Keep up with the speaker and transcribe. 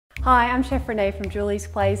Hi, I'm Chef Renee from Julie's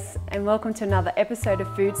Place and welcome to another episode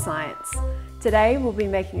of Food Science. Today we'll be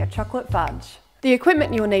making a chocolate fudge. The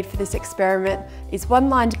equipment you'll need for this experiment is one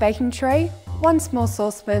lined baking tray, one small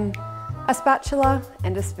saucepan, a spatula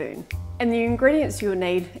and a spoon. And the ingredients you'll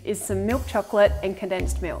need is some milk chocolate and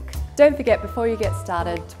condensed milk. Don't forget before you get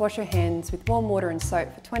started to wash your hands with warm water and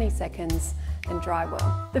soap for 20 seconds and dry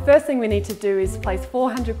well. The first thing we need to do is place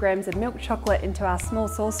 400 grams of milk chocolate into our small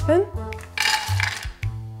saucepan,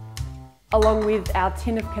 along with our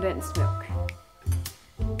tin of condensed milk.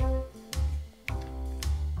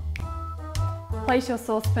 Place your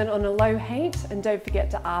saucepan on a low heat and don't forget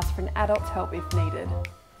to ask for an adult's help if needed.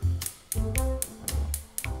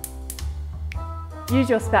 Use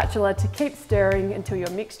your spatula to keep stirring until your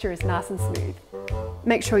mixture is nice and smooth.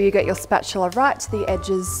 Make sure you get your spatula right to the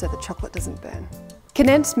edges so the chocolate doesn't burn.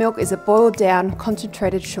 Condensed milk is a boiled down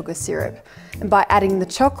concentrated sugar syrup, and by adding the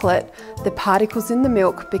chocolate, the particles in the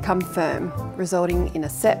milk become firm, resulting in a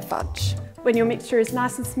set fudge. When your mixture is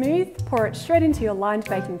nice and smooth, pour it straight into your lined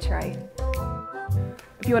baking tray.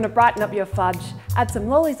 If you want to brighten up your fudge, add some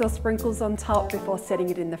lollies or sprinkles on top before setting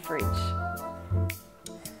it in the fridge.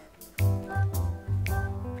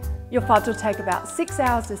 Your fudge will take about 6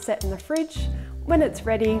 hours to set in the fridge. When it's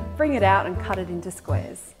ready, bring it out and cut it into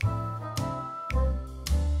squares.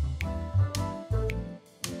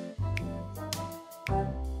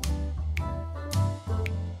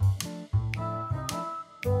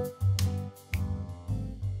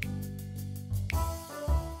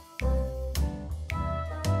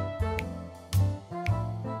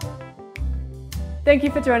 Thank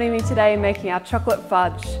you for joining me today in making our chocolate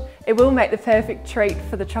fudge. It will make the perfect treat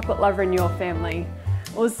for the chocolate lover in your family.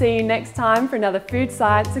 We'll see you next time for another food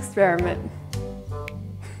science experiment.